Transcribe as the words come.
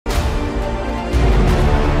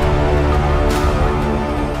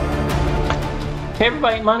Hey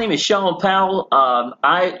everybody, my name is Shawn Powell.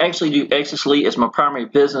 I actually do Exitus Elite as my primary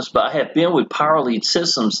business, but I have been with Power Lead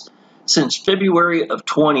Systems since February of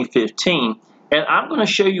 2015. And I'm going to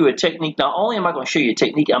show you a technique. Not only am I going to show you a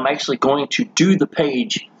technique, I'm actually going to do the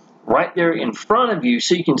page right there in front of you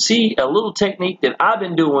so you can see a little technique that I've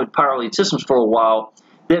been doing with Power Lead Systems for a while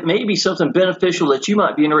that may be something beneficial that you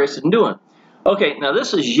might be interested in doing. Okay, now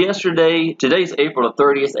this is yesterday. Today's April the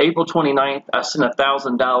 30th. April 29th, I sent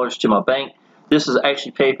 $1,000 to my bank. This is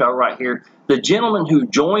actually PayPal right here. The gentleman who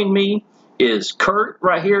joined me is Kurt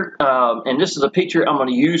right here, and this is a picture I'm going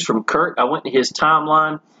to use from Kurt. I went to his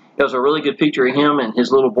timeline. It was a really good picture of him and his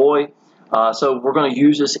little boy. So we're going to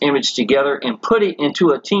use this image together and put it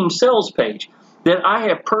into a team sales page that I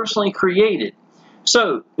have personally created.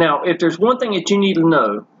 So now, if there's one thing that you need to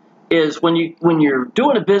know is when you're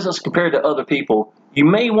doing a business compared to other people, you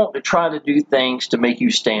may want to try to do things to make you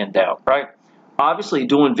stand out, right? Obviously,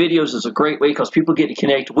 doing videos is a great way because people get to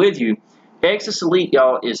connect with you. Exitus Elite,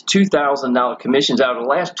 y'all, is $2,000 commissions. Out of the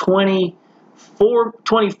last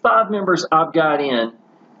 25 members I've got in,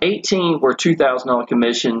 18 were $2,000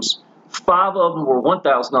 commissions, 5 of them were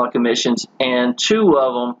 $1,000 commissions, and 2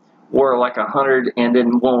 of them were like 100, and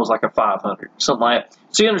then one was like a 500, something like that.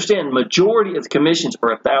 So you understand, the majority of the commissions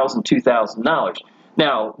are $1,000, $2,000.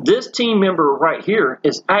 Now, this team member right here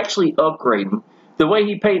is actually upgrading. The way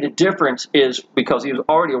he paid the difference is because he was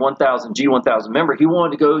already a 1,000 G1000 member. He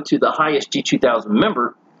wanted to go to the highest G2000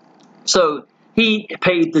 member, so he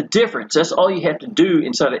paid the difference. That's all you have to do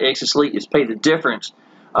inside of Exitus Elite is pay the difference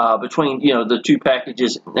between the two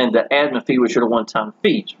packages and the admin fee, which are the one-time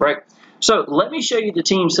fees, right? So let me show you the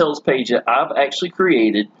team sales page that I've actually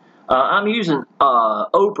created. I'm using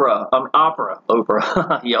Opera.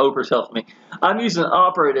 Yeah, Oprah's helping me. I'm using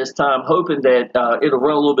Opera this time, hoping that it'll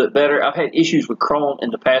run a little bit better. I've had issues with Chrome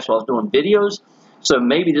in the past while I was doing videos, so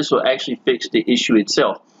maybe this will actually fix the issue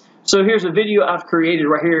itself. So here's a video I've created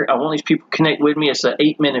right here. I want these people to connect with me. It's an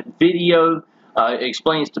 8-minute video. It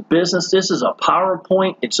explains the business. This is a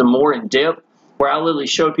PowerPoint. It's a more in-depth where I literally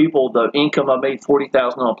show people the income I made,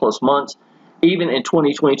 $40,000 plus months. Even in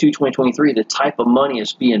 2022, 2023, the type of money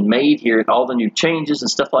is being made here and all the new changes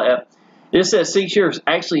and stuff like that. It says 6 years.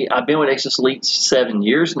 Actually, I've been with Exitus Elite 7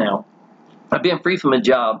 years now. I've been free from a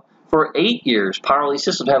job for 8 years. Power Lead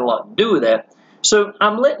Systems had a lot to do with that. So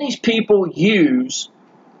I'm letting these people use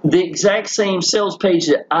the exact same sales page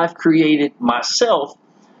that I've created myself,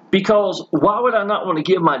 because why would I not want to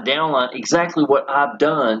give my downline exactly what I've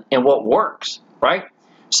done and what works, right?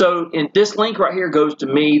 So in this link right here goes to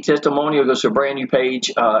me. Testimonial goes to a brand new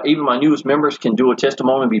page. Even my newest members can do a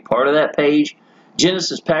testimonial and be part of that page.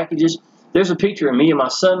 Genesis packages. There's a picture of me and my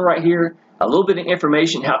son right here. A little bit of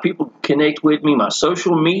information, how people connect with me, my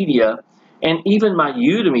social media, and even my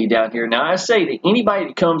Udemy down here. Now I say that anybody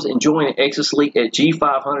that comes and joins Exitus Elite at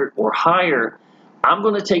G500 or higher, I'm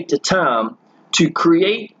going to take the time to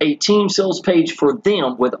create a team sales page for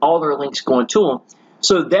them with all their links going to them.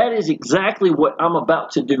 So that is exactly what I'm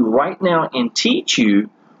about to do right now and teach you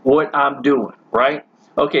what I'm doing, right?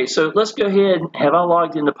 Okay, so let's go ahead. Have I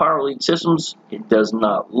logged into Power Lead Systems? It does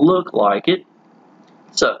not look like it.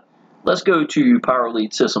 So let's go to Power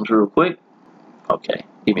Lead Systems real quick. Okay,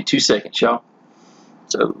 give me 2 seconds, y'all.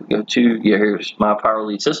 So we go to, yeah, here's my Power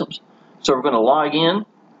Lead Systems. So we're going to log in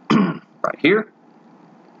right here.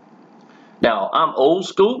 Now, I'm old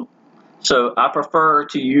school, so I prefer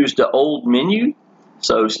to use the old menu.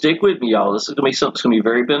 So stick with me, y'all. This is going to be something that's going to be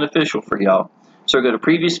very beneficial for y'all. So go to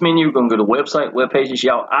previous menu. We're going to go to website, web pages.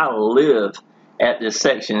 Y'all, I live at this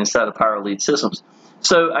section inside of Power Lead Systems.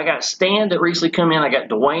 So I got Stan that recently come in. I got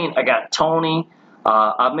Dwayne. I got Tony.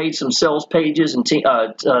 I've made some sales pages and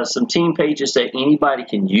some team pages that anybody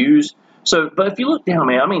can use. So, but if you look down,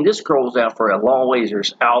 man, I mean, this scrolls down for a long ways.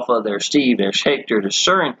 There's Alpha, there's Steve, there's Hector, there's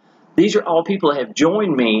Søren. These are all people that have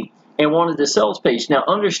joined me and wanted the sales page. Now,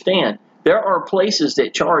 understand, there are places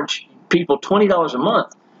that charge people $20 a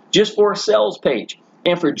month just for a sales page.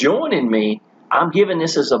 And for joining me, I'm giving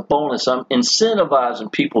this as a bonus. I'm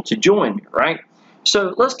incentivizing people to join me, right?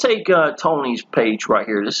 So let's take Tony's page right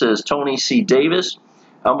here. This is Tony C. Davis.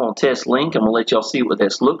 I'm going to test link. I'm going to let y'all see what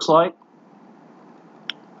this looks like.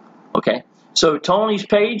 Okay, so Tony's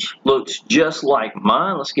page looks just like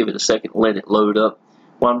mine. Let's give it a second, let it load up.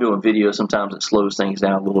 While I'm doing video, sometimes it slows things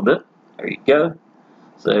down a little bit. There you go.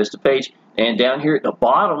 So there's the page. And down here at the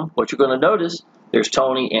bottom, what you're going to notice, there's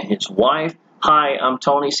Tony and his wife. Hi, I'm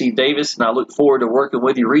Tony C. Davis, and I look forward to working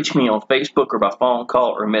with you. Reach me on Facebook or by phone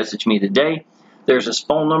call or message me today. There's his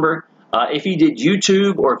phone number. If he did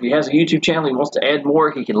YouTube or if he has a YouTube channel he wants to add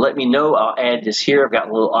more, he can let me know. I'll add this here. I've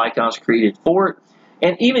got little icons created for it.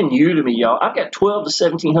 And even Udemy, y'all, I've got $1,200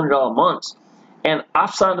 to $1,700 months And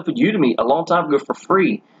I've signed up with Udemy a long time ago for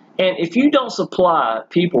free. And if you don't supply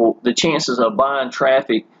people the chances of buying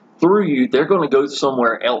traffic through you, they're going to go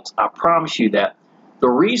somewhere else. I promise you that. The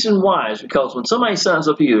reason why is because when somebody signs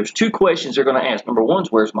up with you, there's 2 questions they're going to ask. Number 1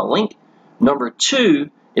 is, where's my link? Number 2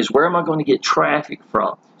 is, where am I going to get traffic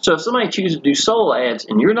from? So if somebody chooses to do solo ads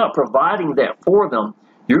and you're not providing that for them,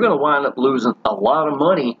 you're going to wind up losing a lot of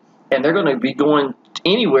money, and they're going to be going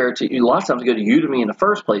anywhere to, a lot of times, go to Udemy in the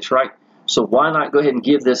first place, right? So why not go ahead and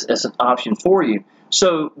give this as an option for you?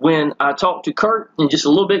 So when I talk to Kurt in just a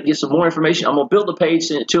little bit, get some more information, I'm going to build the page,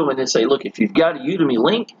 send it to him, and then say, look, if you've got a Udemy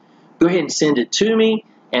link, go ahead and send it to me,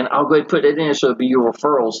 and I'll go ahead and put it in so it'll be your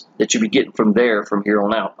referrals that you'll be getting from there from here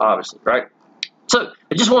on out, obviously, right? So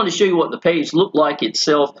I just wanted to show you what the page looked like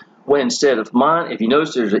itself when instead of mine. If you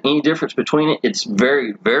notice there's any difference between it, it's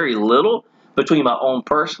very, very little between my own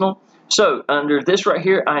personal. So under this right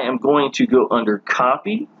here, I am going to go under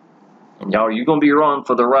copy. And y'all, you're going to be on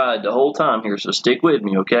for the ride the whole time here, so stick with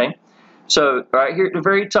me, okay? So right here at the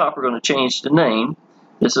very top, we're going to change the name.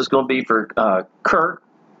 This is going to be for Kurt.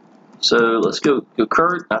 So let's go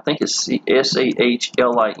Kurt. I think it's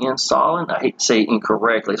S-A-H-L-I-N, Solin. I hate to say it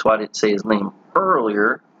incorrectly. That's why I didn't say his name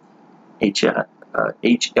earlier.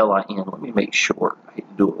 H-L-I-N. Let me make sure. I hate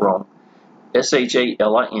to do it wrong.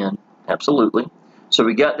 S-H-A-L-I-N. Absolutely. So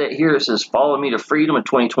we got that here. It says, follow me to freedom in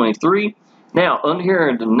 2023. Now, under here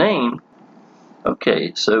in the name,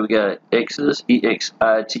 okay, so we got Exitus,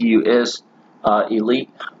 E-X-I-T-U-S, Elite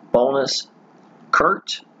Bonus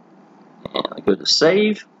Kurt. And I go to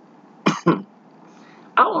save.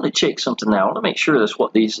 I want to check something now. I want to make sure that's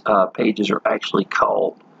what these pages are actually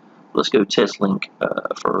called. Let's go test link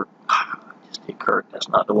for, just hit Kurt. That's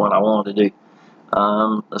not the one I wanted to do.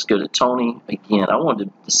 Let's go to Tony again. I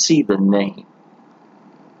wanted to see the name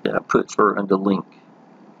that I put for under link.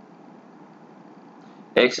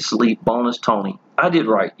 Exitus Elite Bonus Tony. I did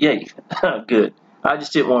right. Yay. Good. I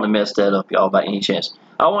just didn't want to mess that up, y'all, by any chance.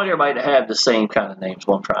 I want everybody to have the same kind of names,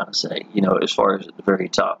 what I'm trying to say, you know, as far as at the very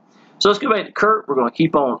top. So let's go back to Kurt. We're going to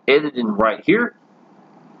keep on editing right here.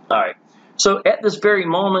 All right. So at this very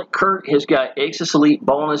moment, Kurt has got Exitus Elite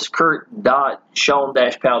Bonus,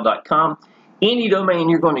 Kurt.Shawn-Powell.com. Any domain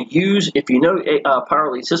you're going to use, if you know Power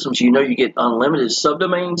Elite Systems, you know you get unlimited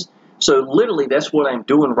subdomains. So literally, that's what I'm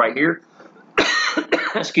doing right here.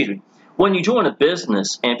 Excuse me. When you join a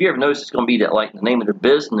business, and if you ever notice, it's going to be that, like, the name of their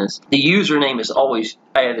business, the username is always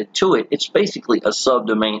added to it. It's basically a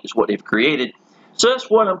subdomain is what they've created. So that's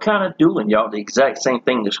what I'm kind of doing, y'all. The exact same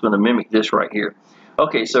thing that's going to mimic this right here.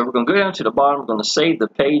 Okay, so we're going to go down to the bottom. We're going to save the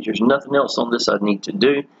page. There's nothing else on this I need to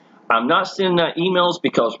do. I'm not sending out emails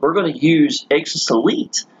because we're going to use Exitus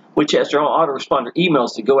Elite, which has their own autoresponder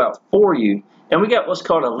emails to go out for you. And we got what's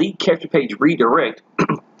called a lead capture page redirect.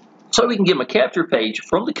 So we can give them a capture page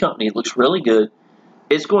from the company. It looks really good.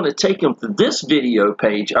 It's going to take them to this video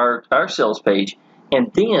page, our sales page, and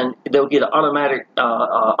then they'll get an automatic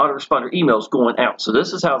autoresponder emails going out. So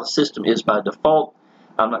this is how the system is by default.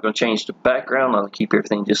 I'm not going to change the background. I'll keep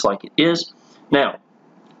everything just like it is. Now,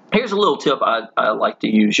 here's a little tip I like to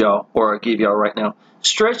use, y'all, or I'll give y'all right now.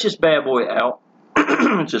 Stretch this bad boy out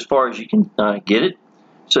as far as you can get it.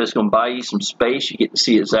 So it's going to buy you some space. You get to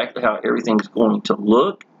see exactly how everything's going to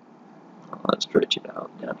look. Let's stretch it out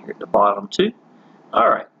down here at the bottom too. All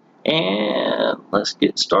right, and let's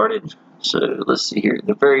get started. So let's see here.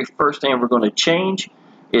 The very first thing we're going to change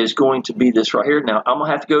is going to be this right here. Now I'm going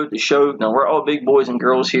to have to go to show. Now we're all big boys and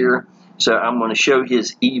girls here, so I'm going to show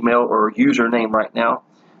his email or username right now.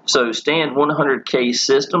 So Stan 100K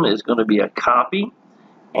System is going to be a copy,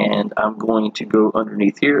 and I'm going to go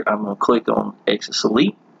underneath here. I'm going to click on Exitus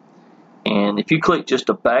Elite, and if you click just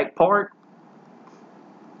the back part,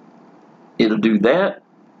 it'll do that.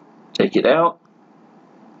 Take it out,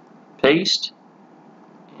 paste,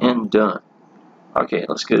 and done. Okay,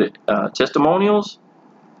 let's go to testimonials.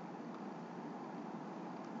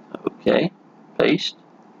 Okay, paste,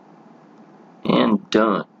 and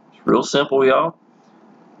done. It's real simple, y'all.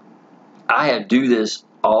 I have to do this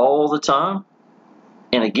all the time.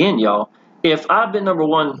 And again, y'all, if I've been number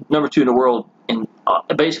 1, number 2 in the world in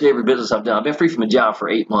basically every business I've done, I've been free from a job for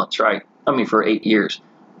 8 months, right? I mean, for 8 years.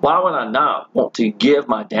 Why would I not want to give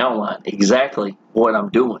my downline exactly what I'm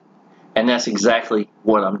doing? And that's exactly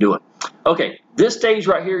what I'm doing. Okay, this stage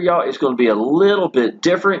right here, y'all, is going to be a little bit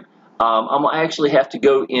different. I'm going to actually have to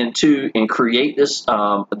go into and create this,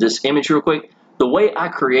 this image real quick. The way I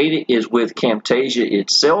create it is with Camtasia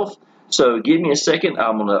itself. So give me a second.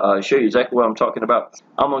 I'm going to show you exactly what I'm talking about.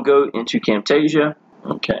 I'm going to go into Camtasia.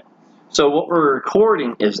 Okay. So what we're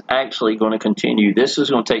recording is actually going to continue. This is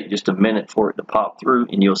going to take just a minute for it to pop through,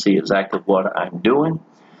 and you'll see exactly what I'm doing.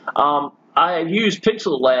 I have used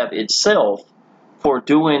Pixel Lab itself for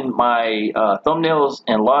doing my thumbnails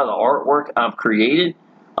and a lot of the artwork I've created,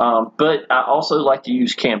 but I also like to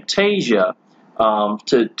use Camtasia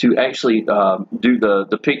to actually do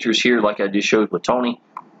the pictures here like I just showed with Tony.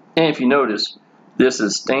 And if you notice, this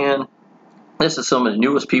is Stan. This is some of the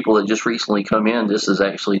newest people that just recently come in. This is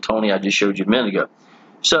actually Tony I just showed you a minute ago.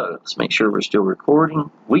 So let's make sure we're still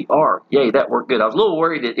recording. We are. Yay, that worked good. I was a little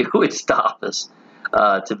worried that it would stop us,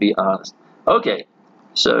 to be honest. Okay,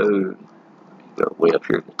 so let me go way up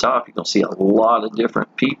here at the top. You're going to see a lot of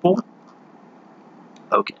different people.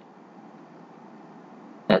 Okay.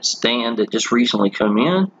 That Stan that just recently come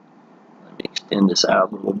in. Let me extend this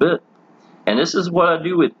out a little bit. And this is what I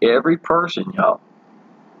do with every person, y'all.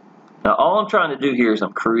 Now, all I'm trying to do here is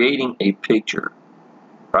I'm creating a picture,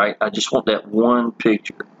 right? I just want that one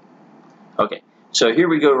picture. Okay, so here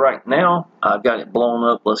we go right now. I've got it blown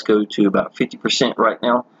up. Let's go to about 50% right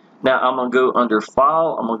now. Now, I'm going to go under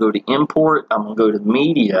File. I'm going to go to Import. I'm going to go to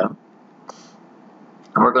Media.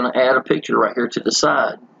 And we're going to add a picture right here to the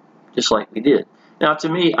side, just like we did. Now, to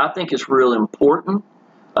me, I think it's real important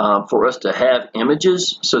for us to have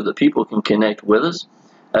images so that people can connect with us,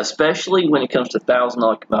 especially when it comes to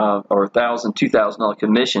 $1,000 or $1,000, $2,000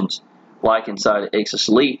 commissions, like inside of Exitus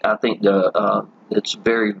Elite. I think it's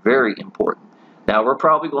very, very important. Now, we're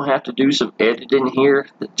probably going to have to do some editing here.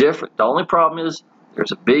 The only problem is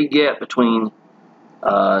there's a big gap between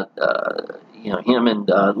you know, him and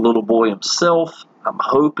little boy himself. I'm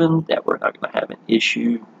hoping that we're not going to have an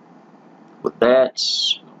issue with that.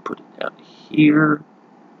 I'll put it down here.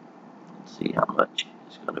 Let's see how much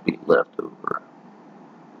is going to be left over.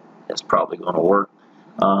 That's probably going to work.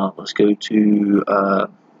 Let's go to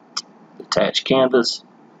attach canvas.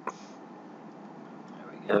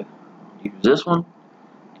 There we go. Use this one.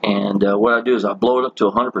 And what I do is I blow it up to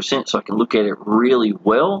 100% so I can look at it really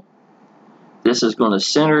well. This is going to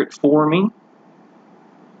center it for me.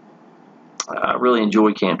 I really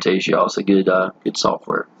enjoy Camtasia. It's a good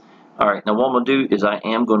software. All right, now what I'm going to do is I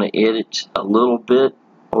am going to edit a little bit,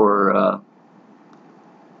 or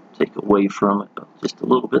take away from it just a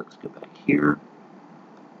little bit. Let's go back here.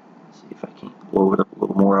 Let's see if I can't blow it up a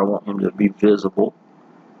little more. I want him to be visible.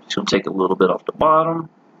 Just going to take a little bit off the bottom.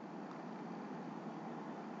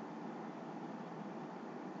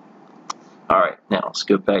 All right, now let's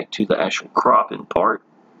go back to the actual cropping part.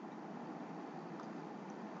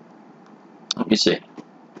 Let me see.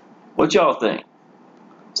 What y'all think?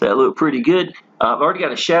 Does that look pretty good? I've already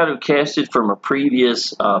got a shadow casted from a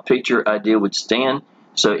previous picture I did with Stan,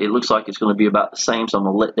 so it looks like it's going to be about the same, so I'm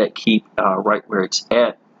going to let that keep right where it's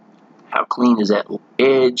at. How clean is that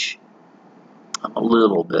edge? A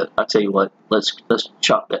little bit. I tell you what, let's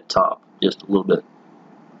chop that top just a little bit.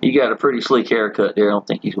 You got a pretty slick haircut there. I don't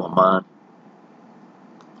think he's going to mind.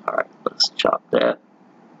 All right, let's chop that.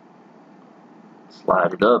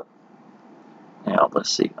 Slide it up. Now, let's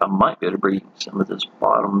see. I might be able to bring some of this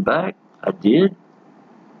bottom back. I did.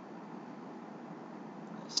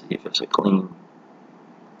 Let's see if it's a clean.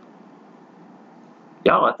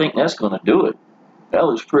 Y'all, I think that's going to do it. That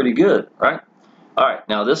looks pretty good, right? All right,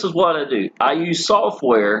 now this is what I do. I use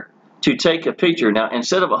software to take a picture. Now,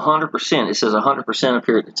 instead of 100%, it says 100% up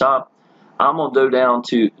here at the top. I'm going to go down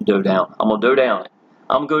to, I'm going to go down it.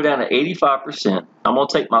 I'm going to go down to 85%. I'm going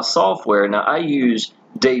to take my software. Now, I use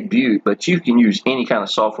Debut, but you can use any kind of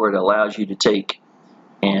software that allows you to take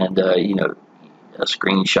and, you know, a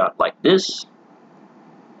screenshot like this.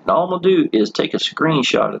 And all I'm going to do is take a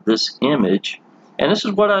screenshot of this image. And this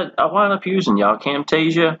is what I wind up using, y'all,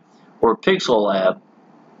 Camtasia or Pixel Lab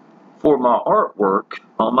for my artwork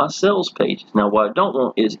on my sales pages. Now, what I don't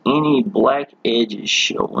want is any black edges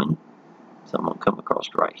showing. So I'm going to come across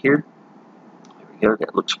right here. There we go.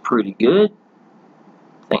 That looks pretty good.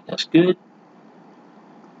 I think that's good.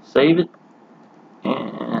 Save it.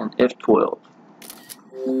 And F12.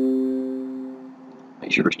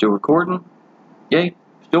 Make sure we're still recording. Yay.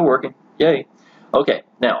 Still working. Yay. Okay.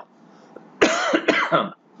 Now,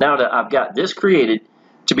 now that I've got this created,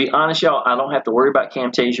 to be honest, y'all, I don't have to worry about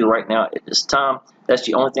Camtasia right now at this time. That's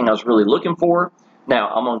the only thing I was really looking for. Now,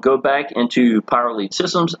 I'm going to go back into Power Lead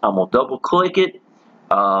Systems. I'm going to double click it.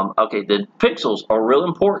 Okay, the pixels are real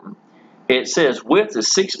important. It says width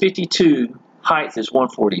is 652, height is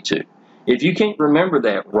 142. If you can't remember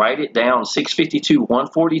that, write it down, 652,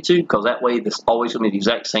 142, because that way it's always going to be the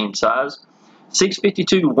exact same size.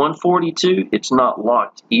 652, 142, it's not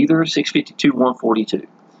locked either, 652, 142.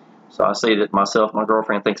 So I say that myself, my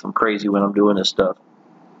girlfriend thinks I'm crazy when I'm doing this stuff.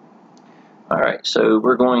 All right, so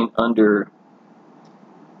we're going under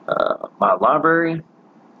my library,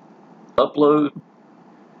 upload.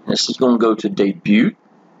 This is going to go to Debut.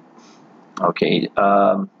 Okay,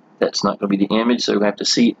 that's not going to be the image, so we have to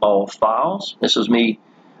see all files. This was me.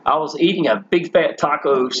 I was eating a big fat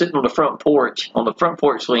taco sitting on the front porch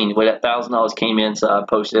swing where that $1,000 came in, so I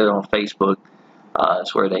posted it on Facebook.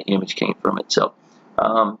 That's where that image came from itself.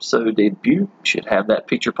 So debut should have that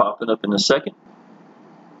picture popping up in a second.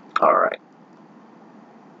 All right.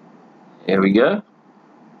 There we go.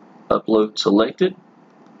 Upload selected.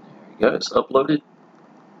 There we go. It's uploaded.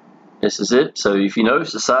 This is it. So if you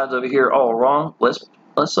notice the sides over here are all wrong, let's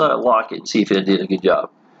lock it and see if it did a good job.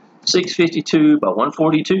 652 by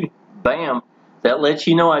 142. Bam. That lets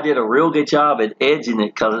you know I did a real good job at edging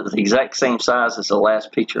it because it's the exact same size as the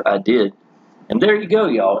last picture I did. And there you go,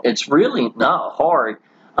 y'all. It's really not hard.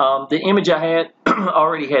 The image I had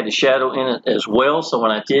already had the shadow in it as well. So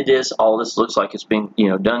when I did this, all this looks like it's been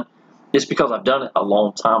done. It's because I've done it a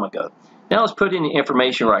long time ago. Now let's put in the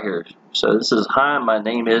information right here. So this is hi, my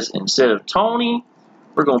name is, instead of Tony,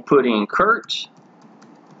 we're going to put in Kurt.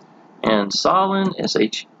 And Solin,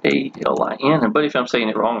 S-H-A-L-I-N. And but if I'm saying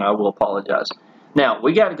it wrong, I will apologize. Now,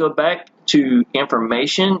 we got to go back to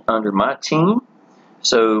information under my team.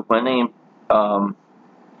 So my name,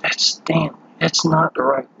 that's Stanley. That's not the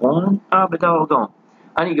right one. I'll be doggone.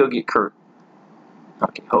 I need to go get Kurt.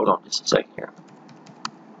 Okay, hold on just a second here.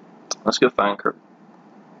 Let's go find Kurt.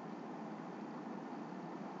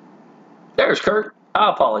 There's Kurt. I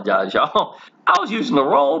apologize, y'all. I was using the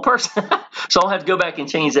wrong person. So I'll have to go back and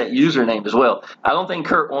change that username as well. I don't think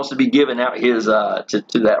Kurt wants to be giving out his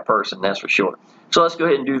to that person, that's for sure. So let's go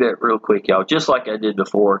ahead and do that real quick, y'all. Just like I did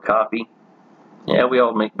before, copy. Yeah, we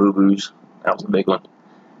all make boo-boos. That was a big one.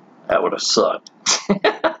 That would have sucked.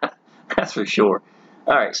 That's for sure.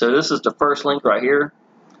 All right, so this is the first link right here.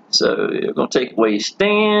 So we're going to take away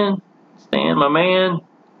Stan. Stan, my man.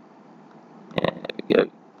 And there we go.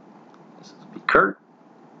 This is Kurt.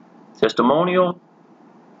 Testimonial.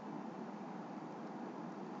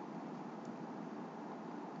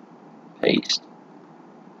 Paste.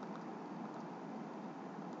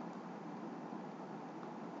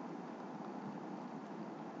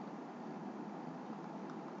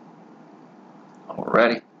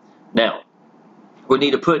 Alrighty. Now, we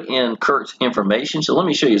need to put in Kurt's information. So let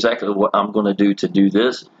me show you exactly what I'm going to do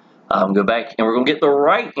this. Go back and we're going to get the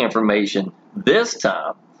right information this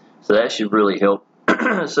time. So that should really help.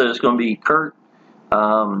 So it's going to be Kurt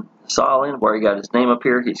Solin, where he got his name up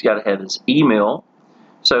here. He's got to have his email.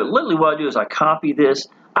 So literally what I do is I copy this.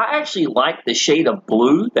 I actually like the shade of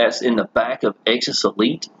blue that's in the back of Exitus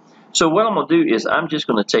Elite. So what I'm going to do is I'm just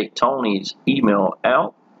going to take Tony's email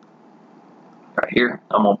out. Right here,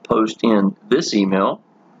 I'm going to post in this email.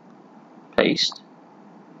 Paste.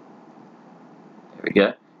 There we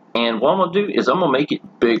go. And what I'm going to do is I'm going to make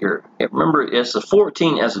it bigger. And remember, it's a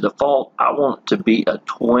 14 as a default. I want it to be a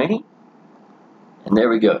 20. And there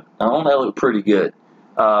we go. Now, that look pretty good.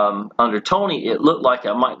 Under Tony, it looked like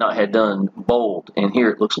I might not have done bold. And here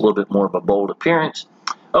it looks a little bit more of a bold appearance.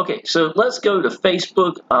 Okay, so let's go to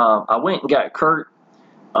Facebook. I went and got Kurt.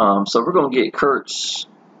 So we're going to get Kurt's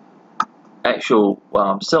actual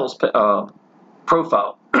sales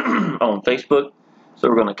profile on Facebook. So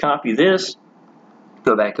we're going to copy this.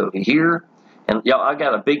 Go back over here. And y'all, I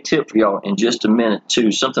got a big tip for y'all in just a minute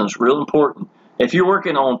too. Something that's real important. If you're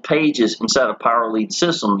working on pages inside of Power Lead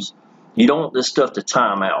systems, you don't want this stuff to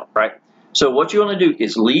time out, right? So what you want to do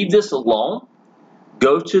is leave this alone,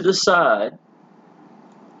 go to the side,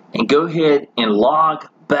 and go ahead and log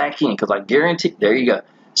back in, because I guarantee, there you go.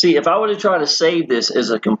 See, if I were to try to save this as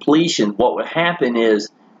a completion, what would happen is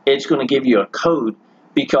it's going to give you a code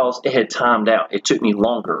because it had timed out. It took me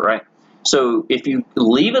longer, right? So if you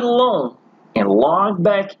leave it alone and log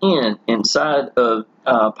back in inside of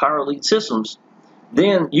Power Lead systems,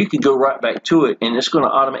 then you can go right back to it, and it's going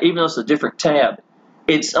to automate, even though it's a different tab,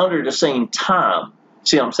 it's under the same time.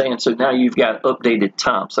 See what I'm saying? So now you've got updated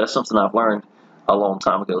time. So that's something I've learned a long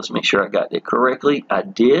time ago. Let's make sure I got it correctly. I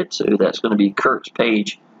did. So that's going to be Kurt's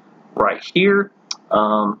page right here.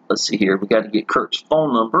 Let's see here. We got to get Kurt's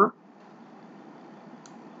phone number.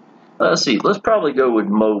 Let's see. Let's probably go with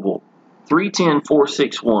mobile.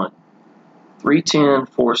 310-461.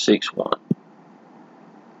 310-461.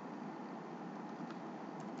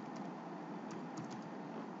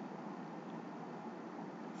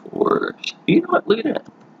 You know what? Look at that.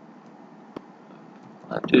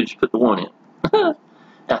 All I have to do is just put the 1 in.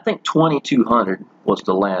 I think 2200 was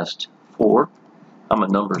the last 4. I'm a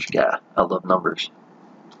numbers guy. I love numbers.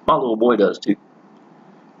 My little boy does too.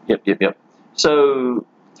 Yep. So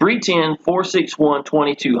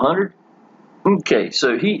 310-461-2200. Okay,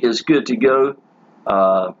 so he is good to go.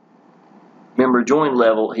 Remember, join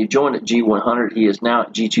level. He joined at G100. He is now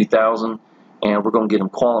at G2000. and we're going to get them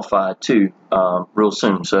qualified too real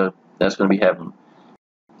soon. So that's going to be happening.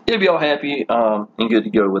 You'll be all happy and good to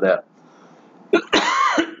go with that.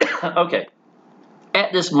 Okay.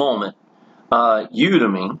 At this moment,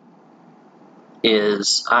 Udemy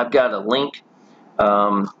is, I've got a link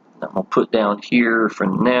I'm going to put down here for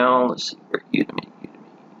now. Let's see where Udemy.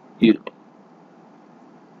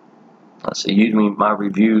 Let's see, Udemy, my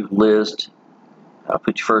review list. I'll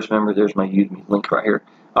put your first member. There's my Udemy link right here.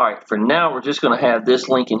 All right, for now, we're just going to have this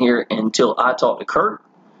link in here until I talk to Kurt.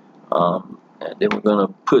 And then we're going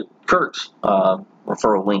to put Kurt's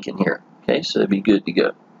referral link in here. Okay, so it'll be good to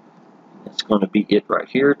go. That's going to be it right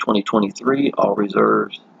here. 2023, all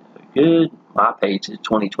reserves. Good. My page is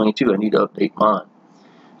 2022. I need to update mine.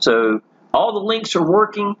 So all the links are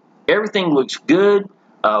working. Everything looks good.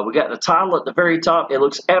 We got the title at the very top. It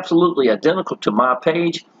looks absolutely identical to my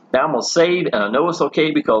page. Now I'm going to save, and I know it's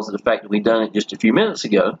okay because of the fact that we've done it just a few minutes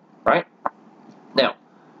ago, right? Now,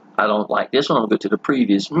 I don't like this one. I'm going to go to the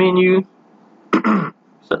previous menu. So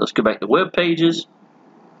let's go back to web pages.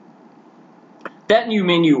 That new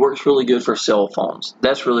menu works really good for cell phones.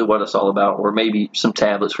 That's really what it's all about, or maybe some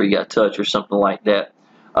tablets where you got touch or something like that.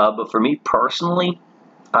 But for me personally,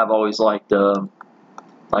 I've always liked to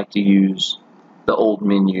use the old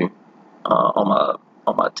menu on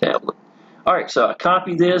my tablet. All right, so I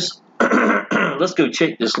copy this. Let's go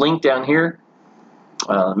check this link down here.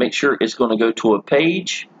 Make sure it's going to go to a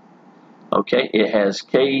page. Okay, it has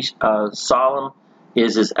K. Solon.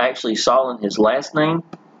 Is actually Solon his last name?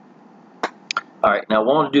 All right, now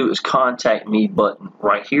what I want to do is contact me button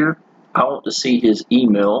right here. I want to see his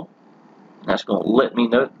email. That's going to let me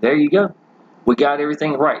know. There you go. We got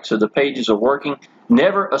everything right. So the pages are working.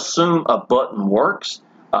 Never assume a button works.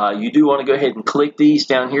 You do want to go ahead and click these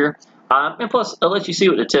down here. And plus, I'll let you see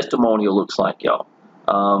what the testimonial looks like, y'all.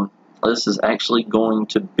 This is actually going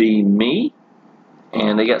to be me.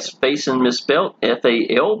 And they got spacing misspelled,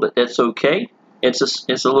 F-A-L, but that's okay. It's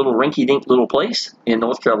a little rinky-dink little place in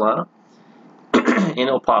North Carolina. And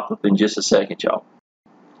it'll pop up in just a second, y'all.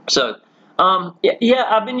 So, yeah,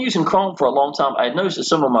 I've been using Chrome for a long time. I noticed that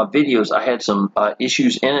some of my videos, I had some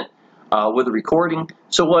issues in it with the recording.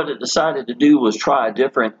 So what I decided to do was try a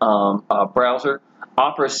different browser.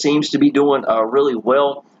 Opera seems to be doing really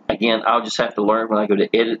well. Again, I'll just have to learn when I go to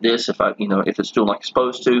edit this if it's doing like it's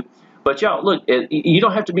supposed to. But y'all, look, you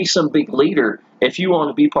don't have to be some big leader. If you want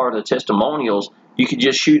to be part of the testimonials, you can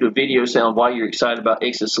just shoot a video saying why you're excited about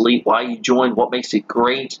Exitus Elite, why you joined, what makes it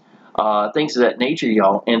great, things of that nature,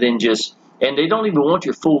 y'all. And then and they don't even want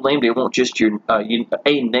your full name. They want just your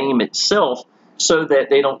a name itself, so that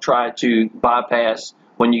they don't try to bypass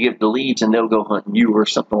when you get the leads and they'll go hunting you or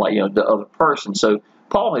something like the other person. So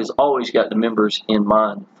Paul has always got the members in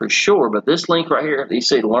mind for sure. But this link right here, they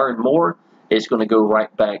say learn more. It's going to go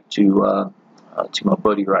right back to my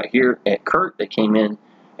buddy right here at Kurt that came in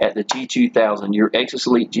at the G2000, your Exitus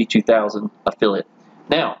Elite G2000 affiliate.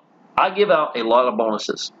 Now, I give out a lot of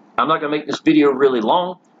bonuses. I'm not going to make this video really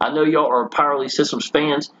long. I know y'all are Power Elite Systems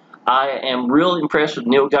fans. I am really impressed with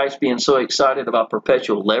Neil Geist being so excited about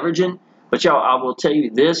perpetual leveraging. But y'all, I will tell you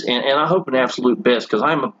this, and I hope an absolute best, because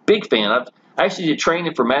I'm a big fan. I actually did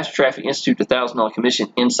training for Master Traffic Institute to $1,000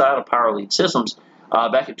 commission inside of Power Elite Systems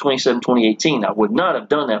back in 2018. I would not have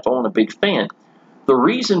done that if I wasn't a big fan. The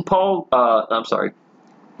reason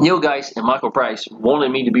Neil Geist and Michael Price wanted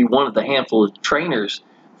me to be one of the handful of trainers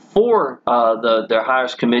for their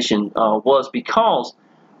highest commission was because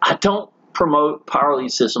I don't promote Power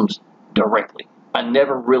Elite Systems directly. I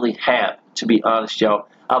never really have, to be honest, y'all.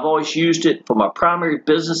 I've always used it for my primary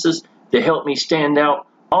businesses to help me stand out.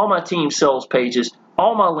 All my team sales pages,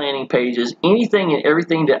 all my landing pages, anything and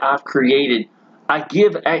everything that I've created, I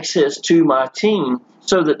give access to my team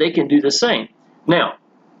so that they can do the same. Now,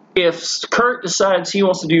 if Kurt decides he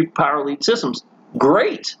wants to do Power Elite Systems,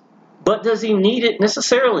 great. But does he need it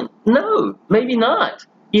necessarily? No, maybe not.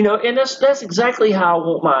 And that's exactly how I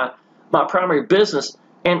want my primary business.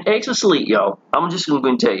 And Exitus Elite, y'all, I'm just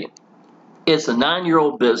going to tell you, it's a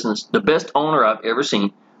 9-year-old business, the best owner I've ever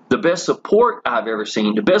seen, the best support I've ever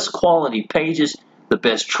seen, the best quality pages, the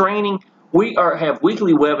best training. We have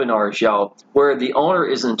weekly webinars, y'all, where the owner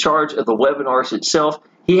is in charge of the webinars itself.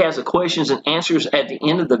 He has the questions and answers at the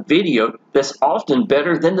end of the video that's often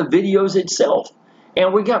better than the videos itself.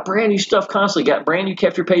 And we got brand new stuff constantly. Got brand new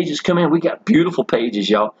capture pages coming in. We got beautiful pages,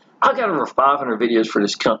 y'all. I got over 500 videos for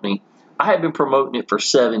this company. I have been promoting it for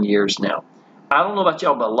 7 years now. I don't know about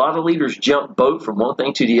y'all, but a lot of leaders jump boat from one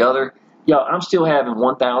thing to the other. Y'all, I'm still having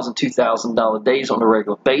 $1,000, $2,000 days on a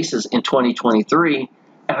regular basis in 2023,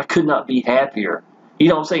 and I could not be happier. You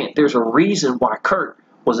know what I'm saying? There's a reason why Kurt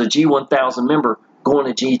was a G1000 member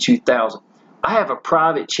going to G2000. I have a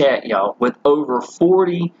private chat, y'all, with over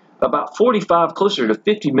 40, about 45, closer to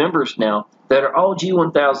 50 members now that are all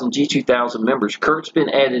G1000, G2000 members. Kurt's been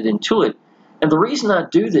added into it. And the reason I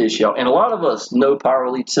do this, y'all, and a lot of us know Power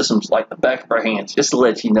Elite Systems like the back of our hands, just to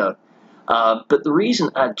let you know. But the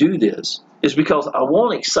reason I do this is because I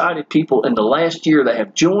want excited people in the last year that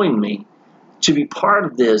have joined me to be part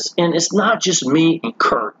of this. And it's not just me and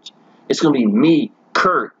Kurt. It's going to be me,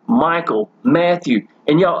 Kurt, Michael, Matthew.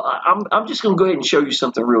 And y'all, I'm just going to go ahead and show you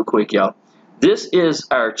something real quick, y'all. This is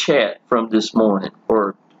our chat from this morning,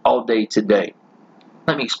 or all day today.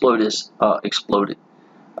 Let me explode this,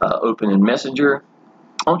 open in Messenger.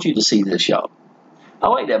 I want you to see this, y'all. I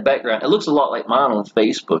like that background. It looks a lot like mine on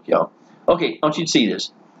Facebook, y'all. Okay, I want you to see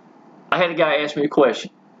this. I had a guy ask me a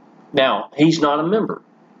question. Now, he's not a member,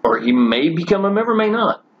 or he may become a member, may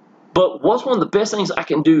not. But what's one of the best things I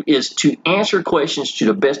can do is to answer questions to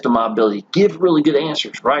the best of my ability, give really good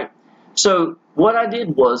answers, right? So what I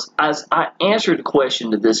did was, as I answered the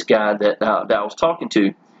question to this guy that I was talking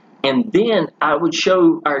to, and then I would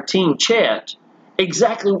show our team chat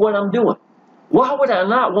exactly what I'm doing. Why would I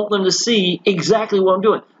not want them to see exactly what I'm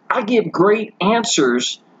doing? I give great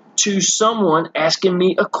answers to someone asking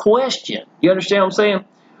me a question. You understand what I'm saying?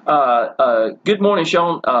 Good morning,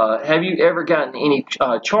 Shawn. Have you ever gotten any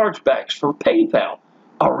chargebacks from PayPal?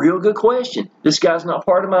 A real good question. This guy's not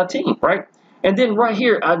part of my team, right? And then right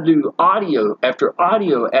here, I do audio after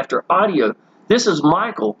audio after audio. This is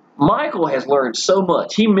Michael. Michael has learned so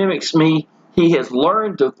much. He mimics me. He has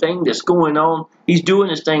learned the thing that's going on. He's doing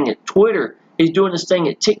this thing at Twitter. He's doing this thing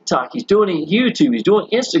at TikTok. He's doing it at YouTube. He's doing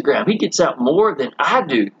Instagram. He gets out more than I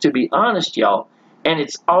do, to be honest, y'all. And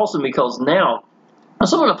it's awesome because now, when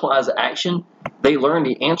someone applies action, they learn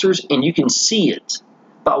the answers, and you can see it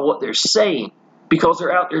by what they're saying because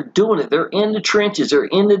they're out there doing it. They're in the trenches. They're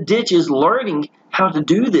in the ditches learning how to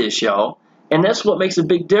do this, y'all. And that's what makes a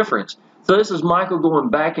big difference. So this is Michael going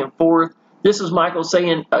back and forth. This is Michael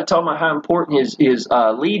saying, talking about how important his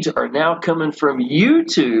leads are now coming from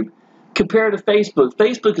YouTube compared to Facebook.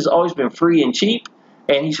 Facebook has always been free and cheap,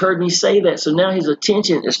 and he's heard me say that. So now his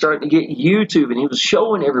attention is starting to get YouTube, and he was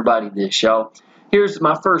showing everybody this, y'all. Here's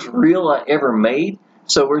my first reel I ever made.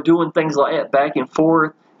 So we're doing things like that back and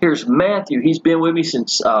forth. Here's Matthew. He's been with me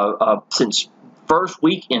since first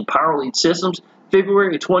week in Power Elite Systems.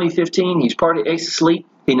 February of 2015, he's part of Exitus Elite.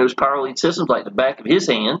 He knows Power Elite Systems like the back of his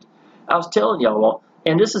hand. I was telling y'all,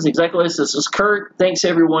 and this is exactly this. This is Kurt. Thanks,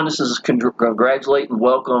 everyone. This is congratulate and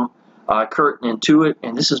welcome Kurt into it.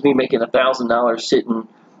 And this is me making $1,000 sitting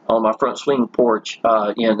on my front swing porch.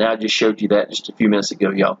 And I just showed you that just a few minutes ago,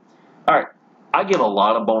 y'all. All right. I give a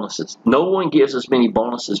lot of bonuses. No one gives us many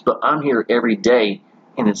bonuses, but I'm here every day.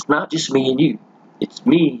 And it's not just me and you. It's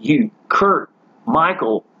me, you, Kurt,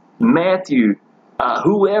 Michael, Matthew,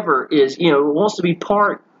 whoever is, wants to be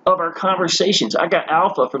part of our conversations. I got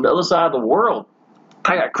Alpha from the other side of the world.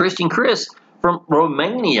 I got Christian Chris from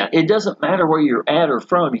Romania. It doesn't matter where you're at or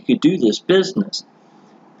from. You could do this business.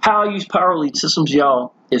 How I use Power Elite Systems,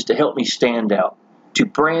 y'all, is to help me stand out, to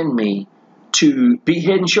brand me, to be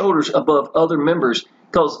head and shoulders above other members.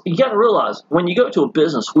 Because you got to realize, when you go to a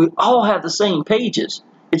business, we all have the same pages.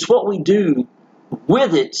 It's what we do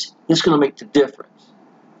with it that's going to make the difference.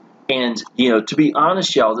 And, to be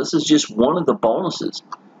honest, y'all, this is just one of the bonuses.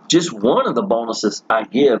 Just one of the bonuses I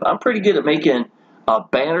give. I'm pretty good at making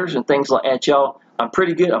banners and things like that, y'all. I'm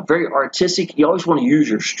pretty good. I'm very artistic. You always want to use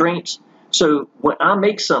your strengths. So when I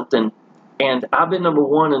make something, and I've been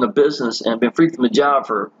 #1 in a business, and I've been free from a job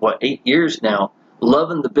for, 8 years now,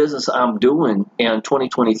 loving the business I'm doing in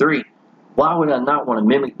 2023, why would I not want to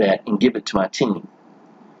mimic that and give it to my team?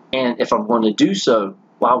 And if I'm going to do so,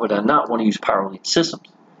 why would I not want to use Power Elite Systems?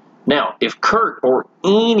 Now, if Kurt or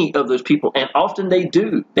any of those people, and often they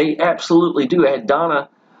do, they absolutely do. I had Donna,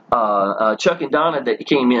 Chuck and Donna that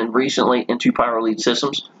came in recently into Power Elite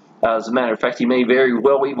Systems. As a matter of fact, you may very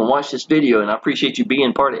well even watch this video, and I appreciate you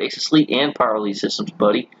being part of Exitus Elite and Power Elite Systems,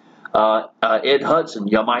 buddy. Ed Hudson,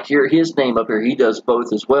 y'all might hear his name up here. He does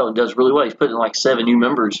both as well and does really well. He's put in like 7 new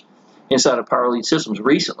members inside of Power Elite Systems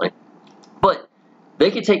recently. But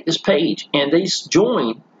they can take this page and they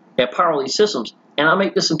join at Power Elite Systems, and I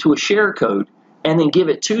make this into a share code and then give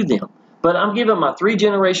it to them. But I'm giving my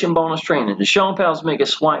 3-generation bonus training, the Shawn Powell's Mega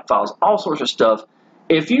Swipe Files, all sorts of stuff.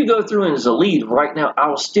 If you go through and as a lead right now, I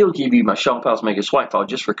will still give you my Shawn Powell's Mega Swipe File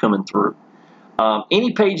just for coming through.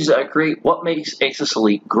 Any pages that I create, what makes Exitus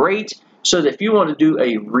Elite great, so that if you want to do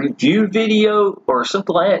a review video or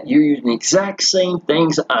something like that, you're using the exact same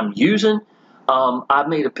things I'm using. I've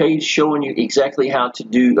made a page showing you exactly how to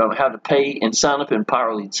do, how to pay and sign up in Power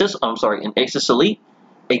Elite System. I'm sorry, in Exitus Elite.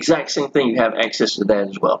 Exact same thing. You have access to that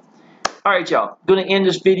as well. All right, y'all. Going to end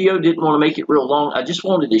this video. Didn't want to make it real long. I just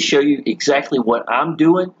wanted to show you exactly what I'm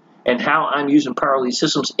doing and how I'm using Power Elite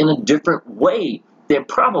systems in a different way than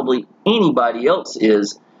probably anybody else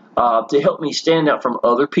is to help me stand out from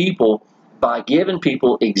other people by giving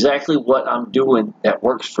people exactly what I'm doing that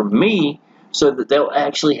works for me so that they'll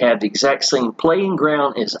actually have the exact same playing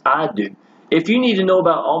ground as I do. If you need to know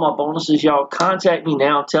about all my bonuses, y'all, contact me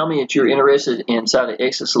now. Tell me that you're interested inside of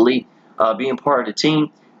Exitus Elite being part of the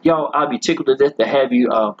team. Y'all, I'd be tickled to death to have you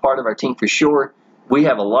part of our team for sure. We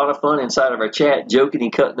have a lot of fun inside of our chat, joking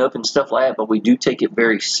and cutting up and stuff like that, but we do take it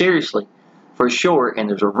very seriously for sure, and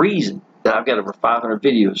there's a reason that I've got over 500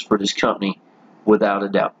 videos for this company without a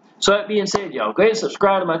doubt. So that being said, y'all, go ahead and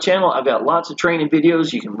subscribe to my channel. I've got lots of training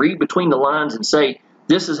videos. You can read between the lines and say,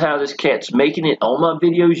 this is how this cat's making it on my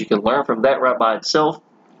videos. You can learn from that right by itself.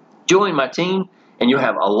 Join my team, and you'll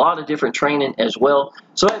have a lot of different training as well.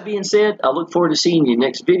 So that being said, I look forward to seeing you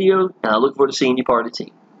next video, and I look forward to seeing you part of the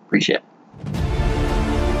team. Appreciate it.